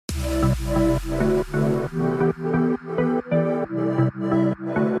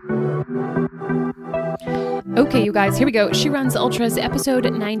Okay, you guys, here we go. She Runs Ultras, episode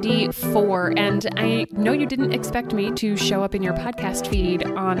 94. And I know you didn't expect me to show up in your podcast feed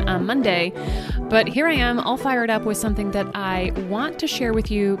on a Monday, but here I am, all fired up with something that I want to share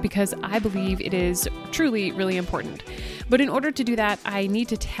with you because I believe it is truly, really important. But in order to do that, I need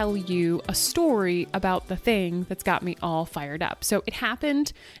to tell you a story about the thing that's got me all fired up. So it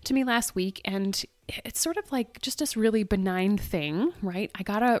happened to me last week, and it's sort of like just this really benign thing, right? I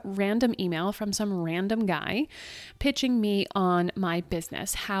got a random email from some random guy pitching me on my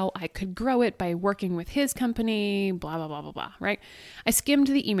business, how I could grow it by working with his company, blah, blah, blah, blah, blah, right? I skimmed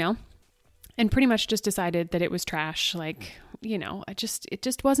the email and pretty much just decided that it was trash. Like, you know, it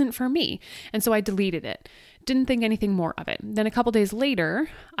just wasn't for me. And so I deleted it. Didn't think anything more of it. Then a couple days later,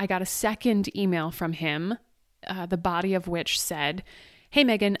 I got a second email from him, the body of which said, "Hey,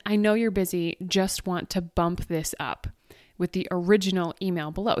 Megan, I know you're busy, just want to bump this up," with the original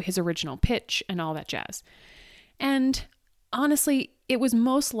email below, his original pitch and all that jazz. And honestly, it was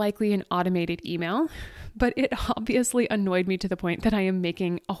most likely an automated email, but it obviously annoyed me to the point that I am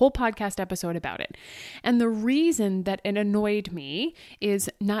making a whole podcast episode about it. And the reason that it annoyed me is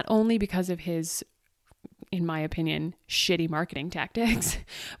not only because of his, in my opinion, shitty marketing tactics,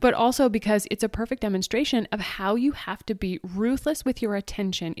 but also because it's a perfect demonstration of how you have to be ruthless with your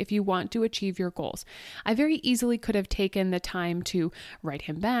attention if you want to achieve your goals. I very easily could have taken the time to write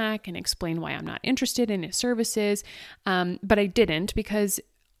him back and explain why I'm not interested in his services, but I didn't because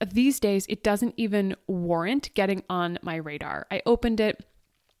these days it doesn't even warrant getting on my radar. I opened it.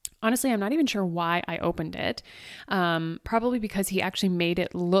 Honestly, I'm not even sure why I opened it. Probably because he actually made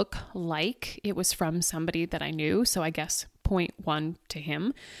it look like it was from somebody that I knew. So I guess 0.1 to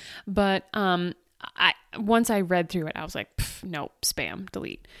him. But once I read through it, I was like, no, spam,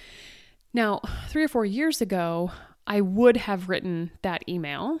 delete. Now, 3 or 4 years ago, I would have written that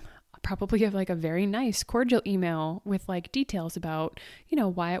email. Probably have like a very nice, cordial email with like details about, you know,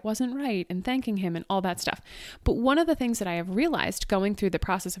 why it wasn't right and thanking him and all that stuff. But one of the things that I have realized going through the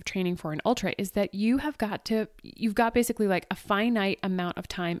process of training for an ultra is that you've got basically like a finite amount of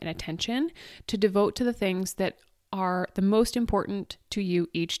time and attention to devote to the things that are the most important to you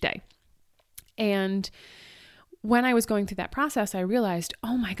each day. And when I was going through that process, I realized,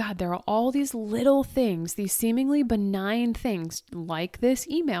 oh my God, there are all these little things, these seemingly benign things like this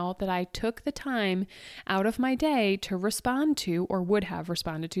email that I took the time out of my day to respond to or would have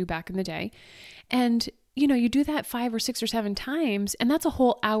responded to back in the day. And, you know, you do that 5 or 6 or 7 times, and that's a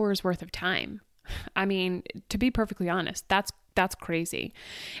whole hour's worth of time. I mean, to be perfectly honest, that's crazy.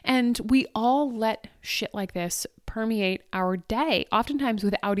 And we all let shit like this permeate our day, oftentimes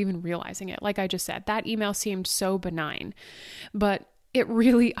without even realizing it. Like I just said, that email seemed so benign, but it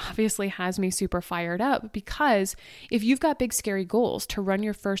really obviously has me super fired up because if you've got big, scary goals to run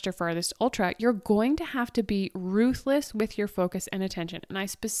your first or farthest ultra, you're going to have to be ruthless with your focus and attention. And I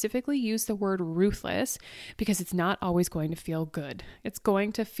specifically use the word ruthless because it's not always going to feel good. It's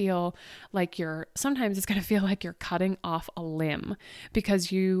going to feel like sometimes it's going to feel like you're cutting off a limb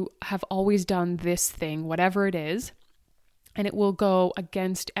because you have always done this thing, whatever it is. And it will go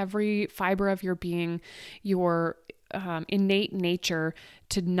against every fiber of your being, your innate nature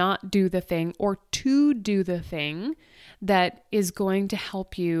to not do the thing or to do the thing that is going to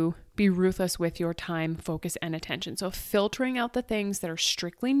help you be ruthless with your time, focus, and attention. So filtering out the things that are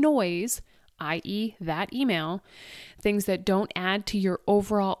strictly noise, i.e. that email, things that don't add to your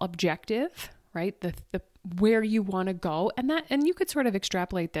overall objective, right? The where you want to go. And you could sort of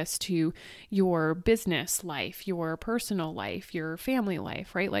extrapolate this to your business life, your personal life, your family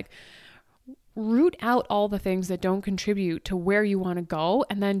life, right? Like root out all the things that don't contribute to where you want to go,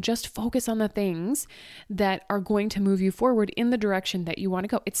 and then just focus on the things that are going to move you forward in the direction that you want to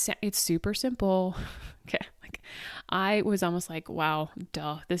go. It's super simple. Okay. Like I was almost like, wow,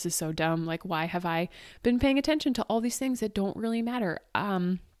 duh, this is so dumb. Like, why have I been paying attention to all these things that don't really matter?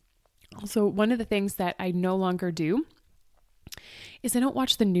 Also, one of the things that I no longer do is I don't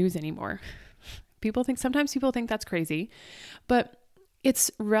watch the news anymore. Sometimes people think that's crazy, but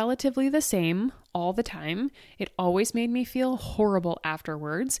it's relatively the same all the time. It always made me feel horrible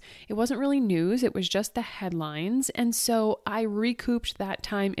afterwards. It wasn't really news. It was just the headlines. And so I recouped that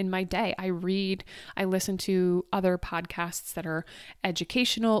time in my day. I listen to other podcasts that are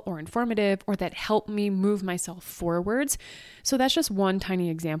educational or informative or that help me move myself forwards. So that's just one tiny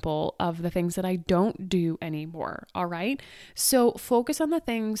example of the things that I don't do anymore. All right. So focus on the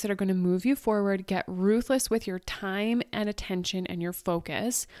things that are going to move you forward. Get ruthless with your time and attention and your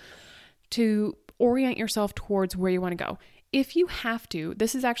focus to orient yourself towards where you want to go. If you have to,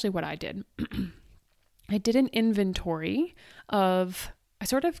 this is actually what I did. I did an inventory of I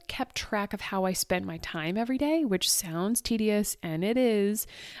sort of kept track of how I spent my time every day, which sounds tedious, and it is.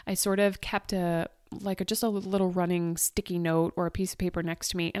 I sort of kept just a little running sticky note or a piece of paper next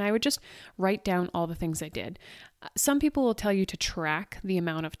to me, and I would just write down all the things I did. Some people will tell you to track the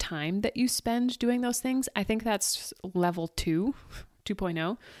amount of time that you spend doing those things. I think that's level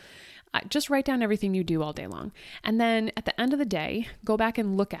 2.0. Just write down everything you do all day long. And then at the end of the day, go back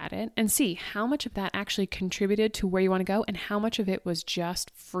and look at it and see how much of that actually contributed to where you want to go and how much of it was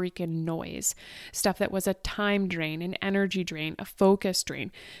just freaking noise. Stuff that was a time drain, an energy drain, a focus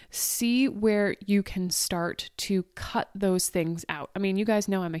drain. See where you can start to cut those things out. I mean, you guys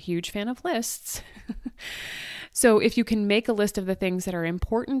know I'm a huge fan of lists. So if you can make a list of the things that are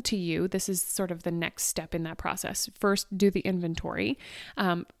important to you, this is sort of the next step in that process. First, do the inventory,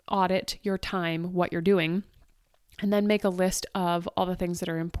 audit your time, what you're doing, and then make a list of all the things that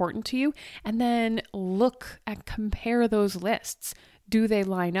are important to you. And then look and compare those lists. Do they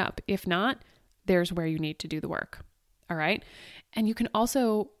line up? If not, there's where you need to do the work. All right. And you can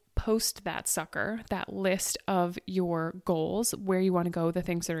also post that list of your goals, where you want to go, the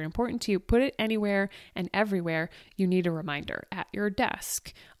things that are important to you, put it anywhere and everywhere you need a reminder, at your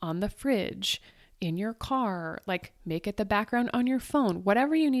desk, on the fridge, in your car, like make it the background on your phone,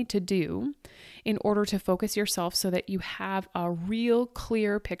 whatever you need to do in order to focus yourself so that you have a real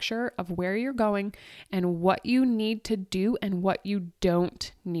clear picture of where you're going and what you need to do and what you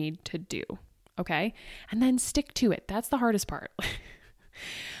don't need to do. Okay. And then stick to it. That's the hardest part.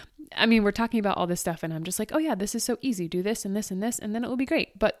 I mean, we're talking about all this stuff and I'm just like, oh yeah, this is so easy. Do this and this and this, and then it will be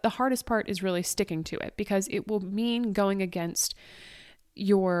great. But the hardest part is really sticking to it, because it will mean going against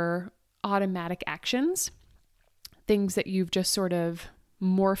your automatic actions, things that you've just sort of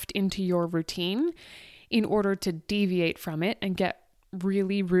morphed into your routine in order to deviate from it and get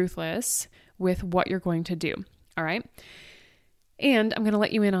really ruthless with what you're going to do. All right. And I'm going to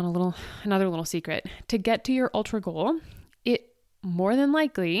let you in on another little secret. To get to your ultra goal, it more than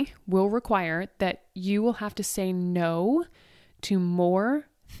likely will require that you will have to say no to more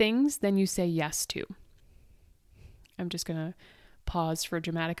things than you say yes to. I'm just going to pause for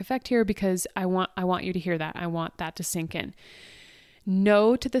dramatic effect here because I want you to hear that. I want that to sink in.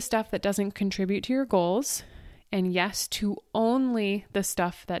 No to the stuff that doesn't contribute to your goals, and yes to only the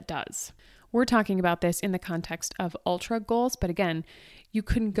stuff that does. We're talking about this in the context of ultra goals, but again, you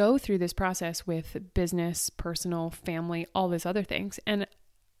can go through this process with business, personal, family, all those other things. And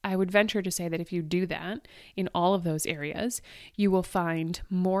I would venture to say that if you do that in all of those areas, you will find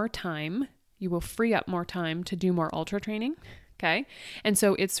more time, you will free up more time to do more ultra training. Okay. And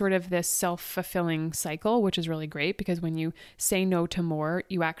so it's sort of this self-fulfilling cycle, which is really great because when you say no to more,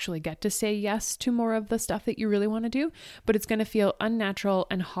 you actually get to say yes to more of the stuff that you really want to do. But it's going to feel unnatural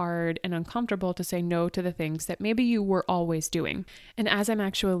and hard and uncomfortable to say no to the things that maybe you were always doing. And as I'm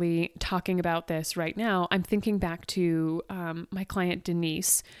actually talking about this right now, I'm thinking back to my client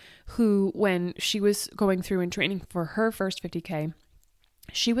Denise, who, when she was going through and training for her first 50K,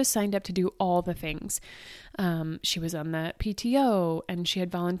 she was signed up to do all the things. She was on the PTO and she had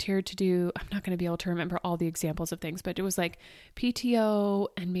volunteered to do, I'm not going to be able to remember all the examples of things, but it was like PTO,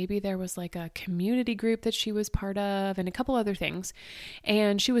 and maybe there was like a community group that she was part of and a couple other things.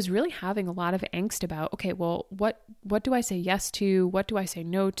 And she was really having a lot of angst about, okay, well, what do I say yes to? What do I say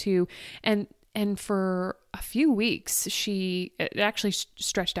no to? And for a few weeks, it actually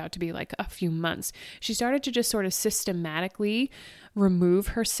stretched out to be like a few months. She started to just sort of systematically remove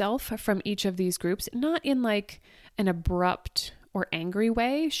herself from each of these groups, not in like an abrupt or angry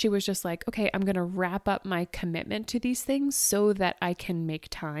way. She was just like, okay, I'm going to wrap up my commitment to these things so that I can make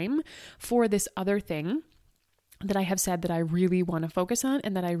time for this other thing that I have said that I really want to focus on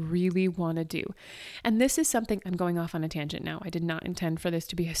and that I really want to do. And this is something, I'm going off on a tangent now. I did not intend for this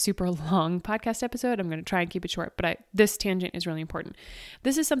to be a super long podcast episode. I'm going to try and keep it short, but this tangent is really important.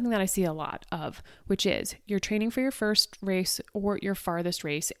 This is something that I see a lot of, which is you're training for your first race or your farthest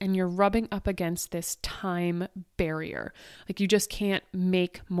race, and you're rubbing up against this time barrier. Like you just can't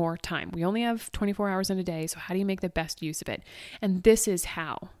make more time. We only have 24 hours in a day. So how do you make the best use of it? And this is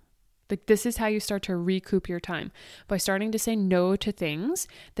how. Like this is how you start to recoup your time, by starting to say no to things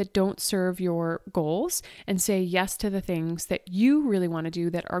that don't serve your goals and say yes to the things that you really want to do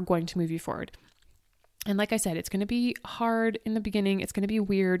that are going to move you forward. And like I said, it's going to be hard in the beginning. It's going to be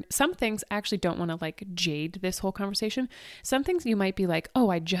weird. Some things I actually don't want to like jade this whole conversation. Some things you might be like, oh,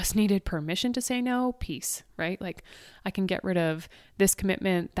 I just needed permission to say no. Peace, right? Like I can get rid of this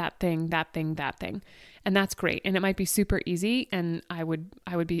commitment, that thing, that thing, that thing. And that's great. And it might be super easy. And I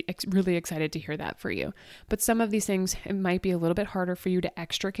would be really excited to hear that for you. But some of these things, it might be a little bit harder for you to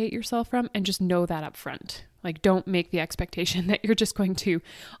extricate yourself from, and just know that up front. Like, don't make the expectation that you're just going to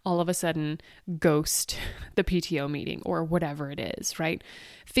all of a sudden ghost the PTO meeting or whatever it is, right?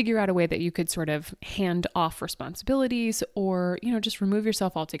 Figure out a way that you could sort of hand off responsibilities or, just remove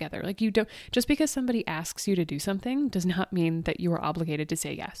yourself altogether. Like, just because somebody asks you to do something does not mean that you are obligated to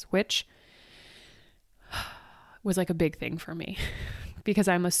say yes, which was like a big thing for me because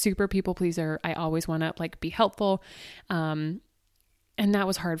I'm a super people pleaser. I always want to be helpful. And that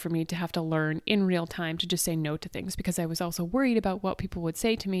was hard for me to have to learn in real time to just say no to things because I was also worried about what people would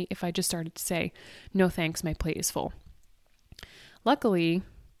say to me if I just started to say, no thanks, my plate is full. Luckily,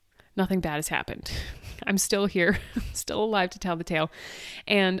 nothing bad has happened. I'm still here, still alive to tell the tale.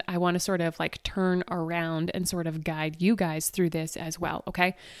 And I want to sort of turn around and sort of guide you guys through this as well.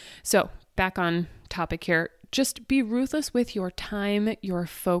 Okay. So back on topic here. Just be ruthless with your time, your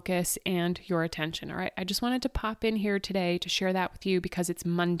focus, and your attention. All right. I just wanted to pop in here today to share that with you because it's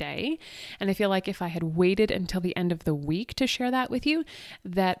Monday. And I feel like if I had waited until the end of the week to share that with you,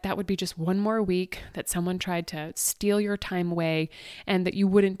 that would be just one more week that someone tried to steal your time away and that you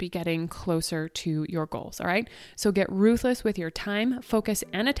wouldn't be getting closer to your goals. All right. So get ruthless with your time, focus,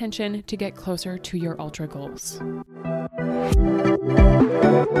 and attention to get closer to your ultra goals.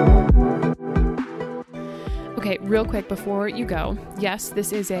 Okay, real quick before you go, yes,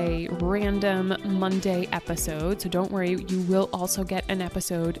 this is a random Monday episode, so don't worry, you will also get an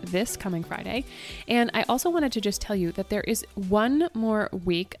episode this coming Friday. And I also wanted to just tell you that there is one more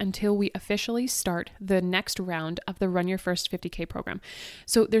week until we officially start the next round of the Run Your First 50K program.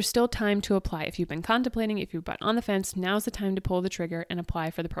 So there's still time to apply. If you've been contemplating, if you've been on the fence, now's the time to pull the trigger and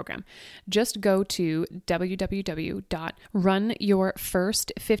apply for the program. Just go to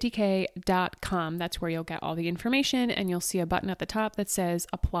www.runyourfirst50k.com. That's where you'll get all the information and you'll see a button at the top that says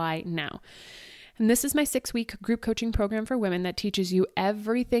apply now. And this is my 6-week group coaching program for women that teaches you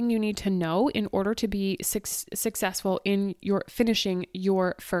everything you need to know in order to be successful in finishing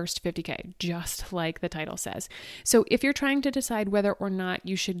your first 50K, just like the title says. So if you're trying to decide whether or not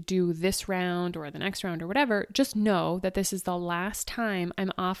you should do this round or the next round or whatever, just know that this is the last time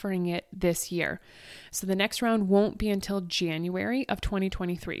I'm offering it this year. So the next round won't be until January of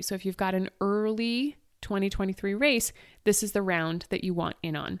 2023. So if you've got an early 2023 race, this is the round that you want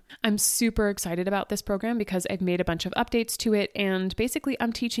in on. I'm super excited about this program because I've made a bunch of updates to it, and basically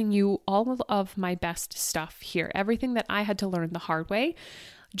I'm teaching you all of my best stuff here, everything that I had to learn the hard way.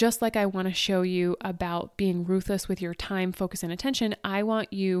 Just like I want to show you about being ruthless with your time, focus, and attention, I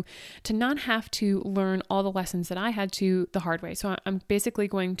want you to not have to learn all the lessons that I had to the hard way. So I'm basically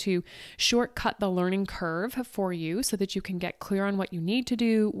going to shortcut the learning curve for you so that you can get clear on what you need to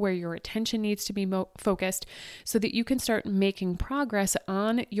do, where your attention needs to be focused, so that you can start making progress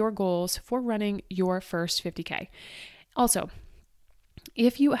on your goals for running your first 50K. Also,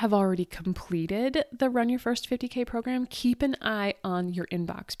 if you have already completed the Run Your First 50K program, keep an eye on your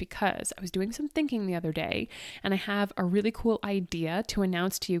inbox because I was doing some thinking the other day and I have a really cool idea to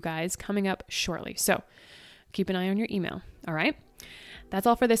announce to you guys coming up shortly. So keep an eye on your email. All right. That's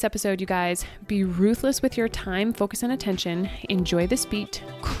all for this episode, you guys. Be ruthless with your time, focus, and attention. Enjoy this beat.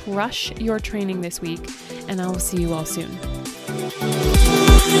 Crush your training this week, and I will see you all soon.